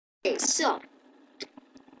Okay, so,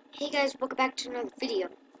 hey guys, welcome back to another video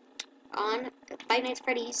on Five Nights at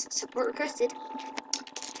Freddy's support requested.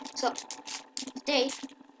 So, today,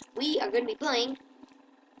 we are going to be playing,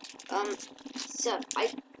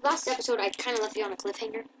 last episode I kind of left you on a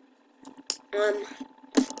cliffhanger.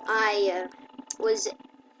 I was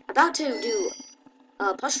about to do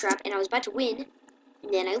a plush trap, and I was about to win,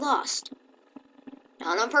 and then I lost.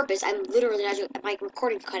 Not on purpose, I'm literally not joking. My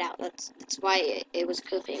recording cut out, that's why it was a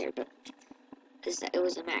cliffhanger, but it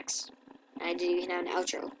was a max. I didn't even have an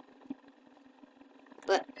outro.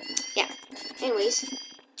 But, yeah. Anyways,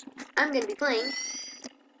 I'm going to be playing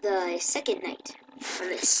the second night on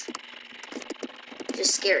this.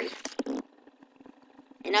 Just scary.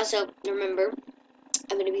 And also, remember,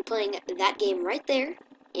 I'm going to be playing that game right there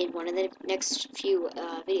in one of the next few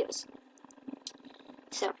videos.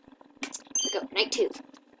 So, here we go. Night 2.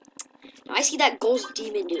 Now, I see that ghost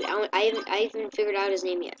demon dude. I haven't figured out his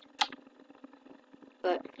name yet.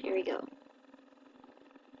 But, here we go.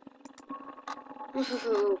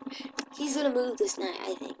 He's gonna move this night,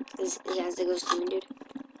 I think, because he has the ghost demon dude.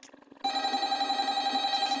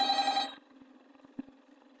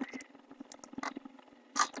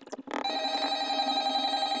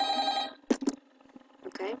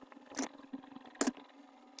 Okay.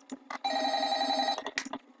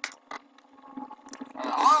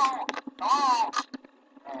 Hello? Hello?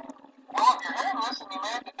 Well, if you're here to listen, you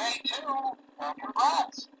made it to day 2.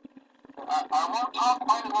 Congrats. I won't talk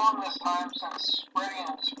quite long this time since Freddy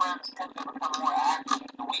and his friends tend to become more active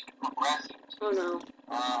as the week progresses. Oh no.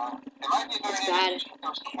 It might be a good idea to keep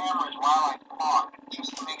those cameras while I talk,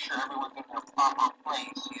 just to make sure everyone's in their proper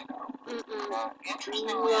place, you know.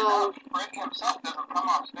 Interestingly enough, Freddy himself doesn't come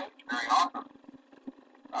on stage very often.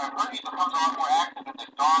 I've heard he becomes a lot more active in the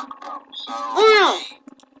dark, though, so hey,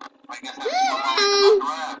 I guess that's no reason not to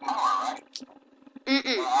run out of power, right?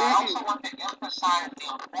 I also want to emphasize the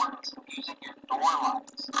importance of using your door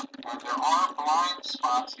lights. There are blind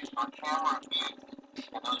spots in your camera view,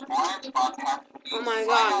 and those blind spots have to be Oh my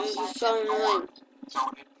god, this is so annoying. So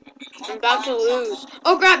if you can't I'm about to find lose.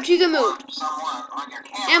 Oh crap, she can move. someone on your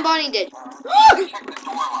camera, And Bonnie did. check the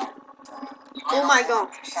door light. Oh my god.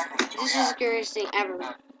 This is the scariest thing ever.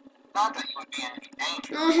 Not that you would be in any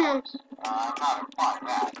danger, of course. I'm not implying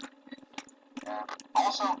that.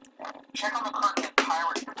 Also, check on the curtain at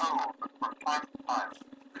Pirate Cove from time to time.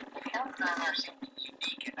 The character in there seems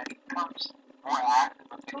unique in that he becomes more active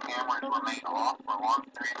with the camera and remain off for a long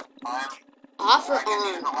period of time. Off or I guess he on?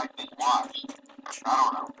 doesn't like being watched. I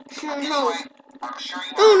don't know. No. Anyway, I'm sure you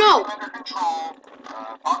have Oh everything under control.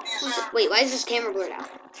 Talk to you soon. Wait, why is this camera blurred out?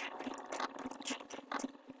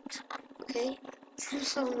 Okay. I'm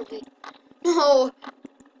so annoyed. No.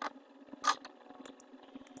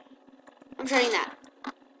 I'm trying that.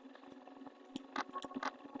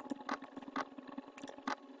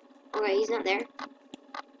 Okay, he's not there.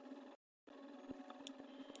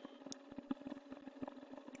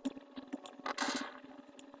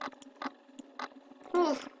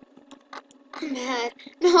 Oh, I'm mad.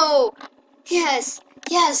 No. Yes.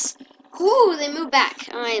 Yes. Whoo, they moved back.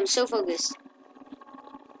 I am so focused.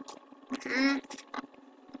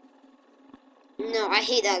 No, I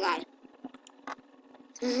hate that guy.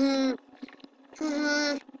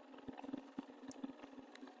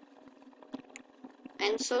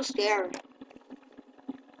 I'm so scared.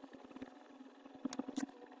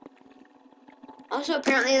 Also,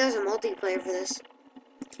 apparently there's a multiplayer for this.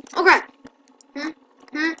 Okay.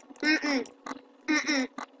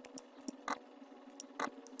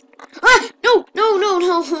 Ah! No! No, no,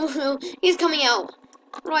 no, no. He's coming out.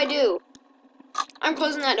 What do I do? I'm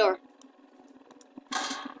closing that door.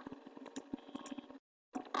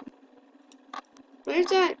 Where's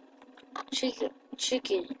that chicken?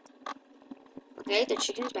 Okay, the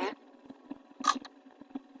chicken's back.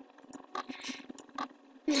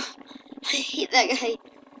 I hate that guy.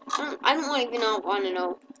 I don't even want to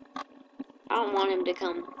know. I don't want him to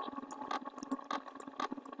come.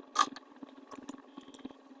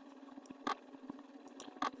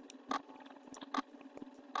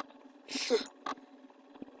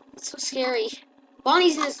 It's so scary.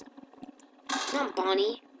 Bonnie's in this. Not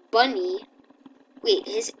Bonnie. Bunny. Wait,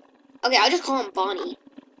 okay, I'll just call him Bonnie.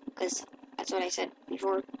 Because that's what I said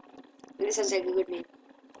before. And it sounds like a good name.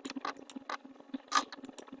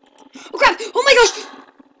 Oh crap! Oh my gosh!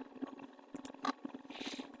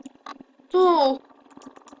 No!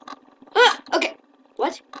 Ah! Okay.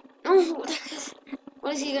 What? No!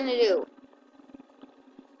 What is he gonna do?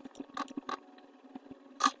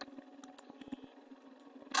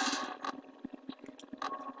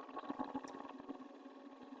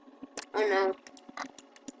 Oh no.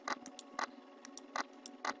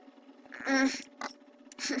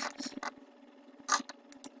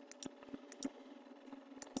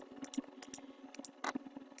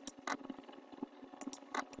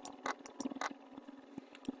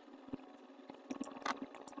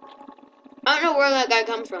 I don't know where that guy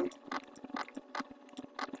comes from.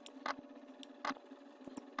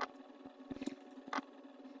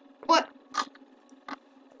 What?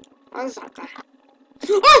 Where's that guy?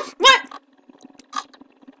 Oh! What?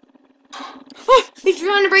 Oh! He's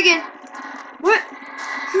trying to break in. What?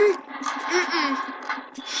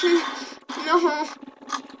 No.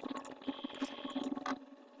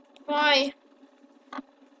 Why?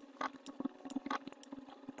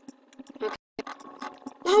 Okay.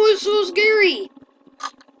 That was so scary.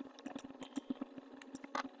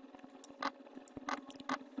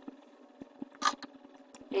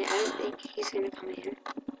 Yeah, I don't think he's gonna come in here.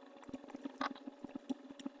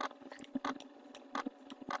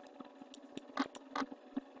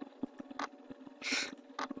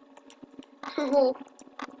 Oh,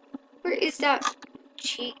 where is that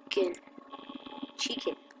chicken?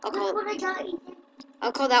 Chicken. I'll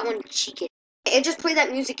call that one chicken. It just played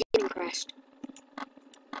that music and crashed.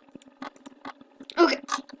 Okay.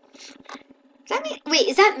 Is that me? Wait,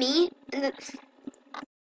 is that me?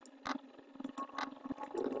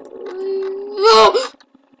 Oh!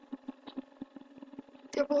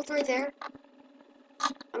 They're both right there.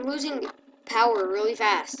 I'm losing power really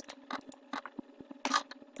fast.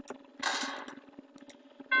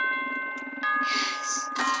 Yes.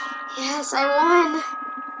 Yes, I won.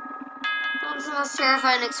 That was the most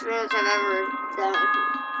terrifying experience I've ever done.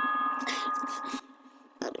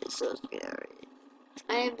 That is so scary.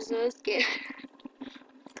 I am so scared.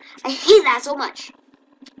 I hate that so much.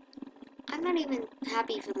 I'm not even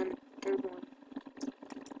happy for the third one.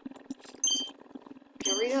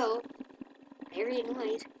 Here we go. Very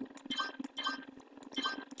annoyed.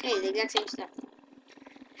 Okay, the exact same stuff.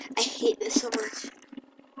 I hate this so much.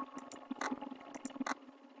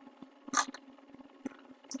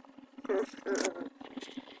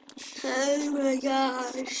 Oh my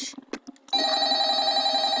gosh.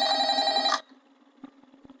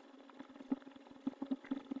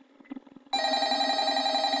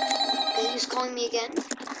 Okay, he's calling me again.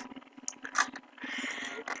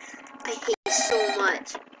 I hate this so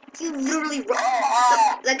much. He literally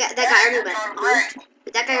that guy already moved.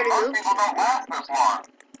 But that guy already moved. People don't last this long.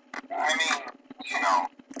 I mean, you know.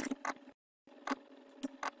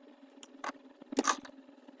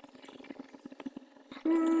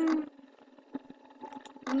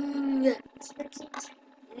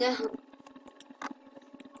 No.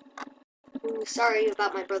 Ooh, sorry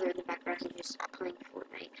about my brother in the background. He's just playing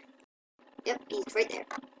Fortnite. Yep, he's right there.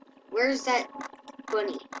 Where's that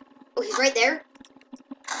bunny? Oh, he's right there?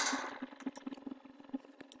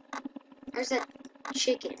 Where's that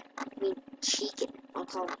chicken? I mean, chicken. I'll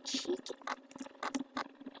call him chicken.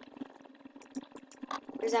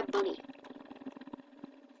 Where's that bunny?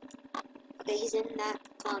 Okay, he's in that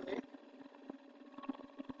closet.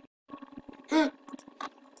 Huh.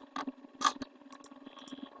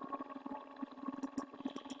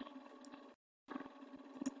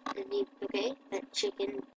 Okay, that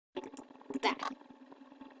chicken back.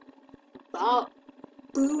 Oh,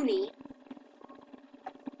 Booney.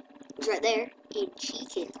 He's right there. And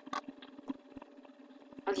chicken.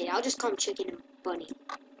 Okay, I'll just call him chicken and bunny.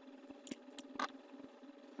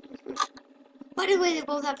 By the way, they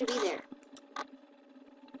both have to be there.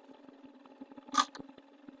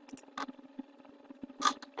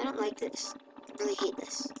 I don't like this. I really hate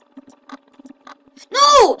this.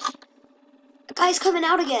 No! The guy's coming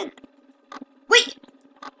out again. Wait!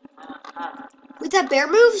 Wait, that bear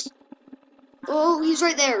moves? Oh, he's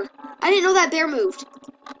right there. I didn't know that bear moved.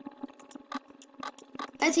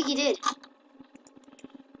 I think he did.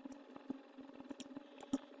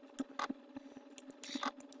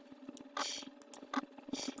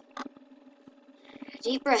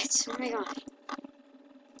 Deep breaths. Oh my gosh.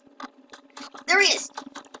 There he is!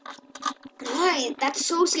 Why? That's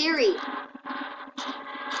so scary.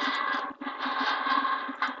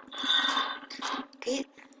 Okay.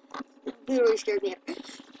 It literally scared me.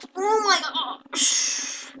 Oh my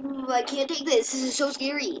gosh! I can't take this. This is so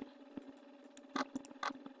scary.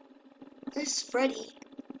 Where's Freddy?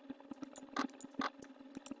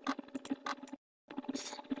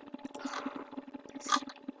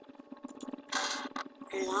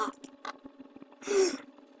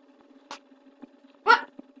 What?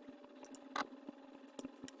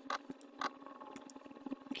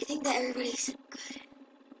 I think that everybody's good.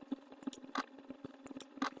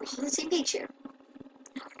 We're all on the same page here.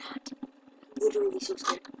 No, we're not. I'm literally so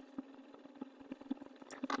scared.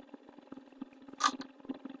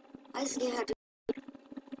 Why does the game have to...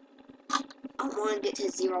 I don't want to get to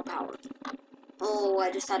 0 power. Oh,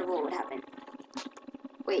 I just thought of what would happen.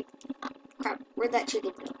 Wait. Crap. Where'd that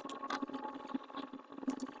chicken go?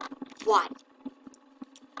 Why?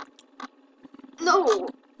 No!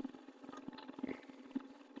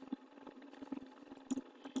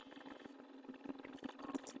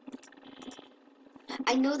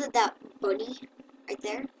 I know that bunny right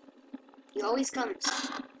there, he always comes.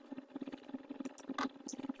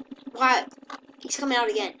 Why? He's coming out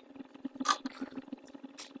again.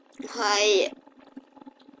 Hi.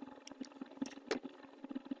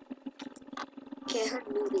 Okay, I heard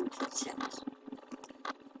moving footsteps.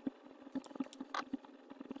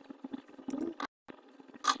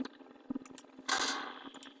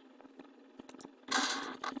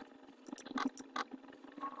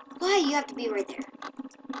 Why? You have to be right there.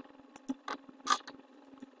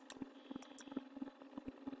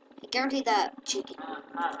 I guarantee that chicken.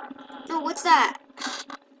 No, what's that?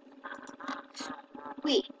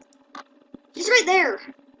 Wait. He's right there.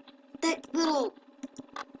 That little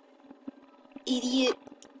idiot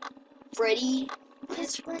Freddy.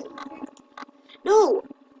 That's right. No.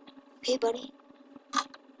 Okay, buddy.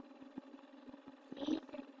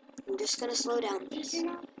 I'm just gonna slow down this.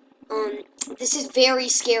 This is very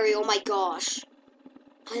scary. Oh my gosh.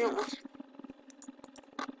 I don't want.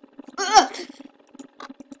 Ugh!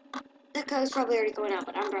 That guy was probably already going out,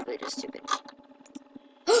 but I'm probably just stupid.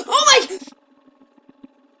 Oh my!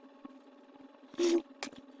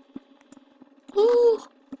 Oh!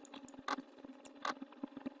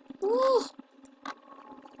 Oh!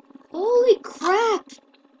 Holy crap!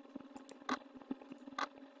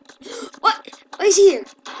 What? Why is he here?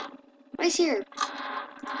 Why is he here?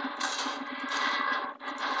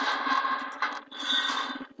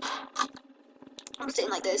 I'm staying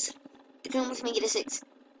like this. I can almost make it a 6.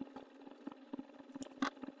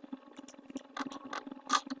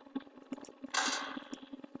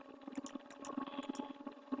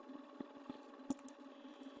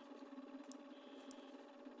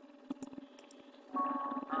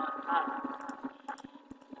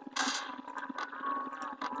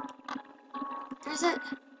 Where's that?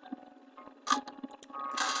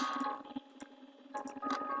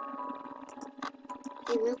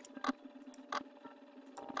 Hey, move.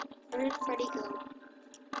 Where did Freddy go?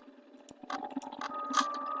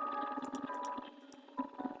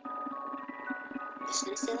 Just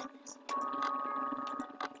gonna stay like this.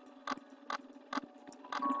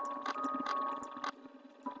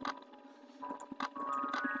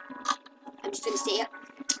 I'm just gonna stay up.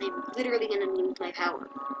 I'm literally gonna lose my power.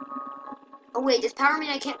 Oh wait, does power mean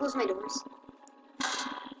I can't close my doors?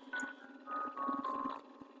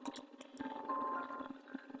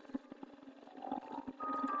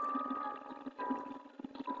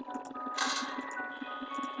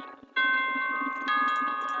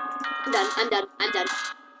 I'm done.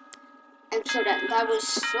 I'm so done. That was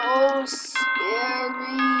so scary.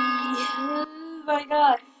 Oh my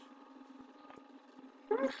gosh.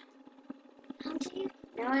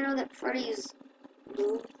 Now I know that Freddy's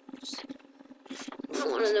moves. I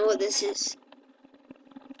don't want to know what this is.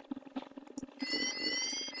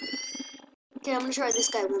 Okay, I'm gonna try this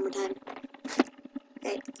guy one more time.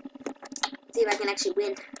 Okay. See if I can actually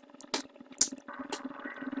win.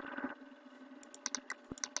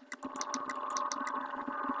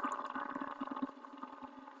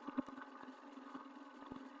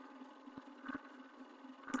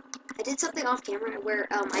 I did something off camera where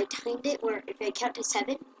I timed it where if I count to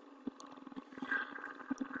 7.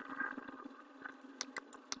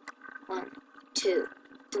 1, 2,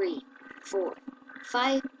 3, 4,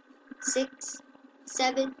 5, 6,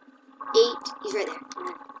 7, 8. He's right there.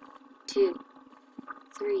 1, 2,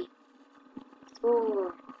 3,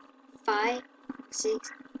 4, 5,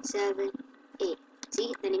 6, 7, 8.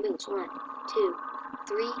 See? Then he moves. 1, 2,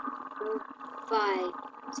 3, 4, 5,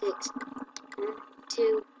 6. 1,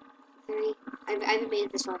 2, 3. I haven't made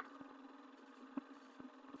it this far.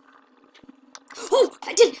 Oh!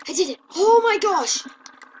 I did it! Oh my gosh!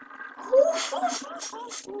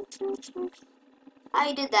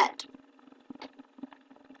 I did that.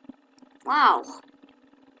 Wow.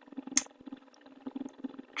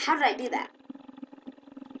 How did I do that?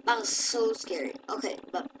 That was so scary. Okay,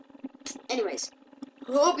 but anyways,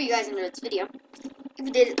 hope you guys enjoyed this video. If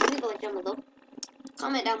you did, leave a like down below.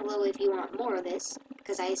 Comment down below if you want more of this,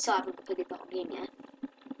 because I still haven't completed the whole game yet.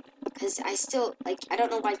 Because I still, I don't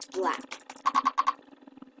know why it's black.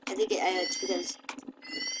 I think it's because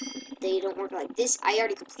they don't work like this. I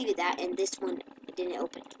already completed that, and this one didn't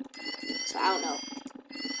open. So I don't know.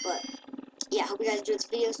 But yeah, hope you guys enjoyed this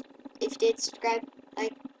video. If you did, subscribe,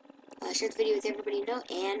 like, share the video with everybody you know,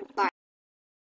 and bye.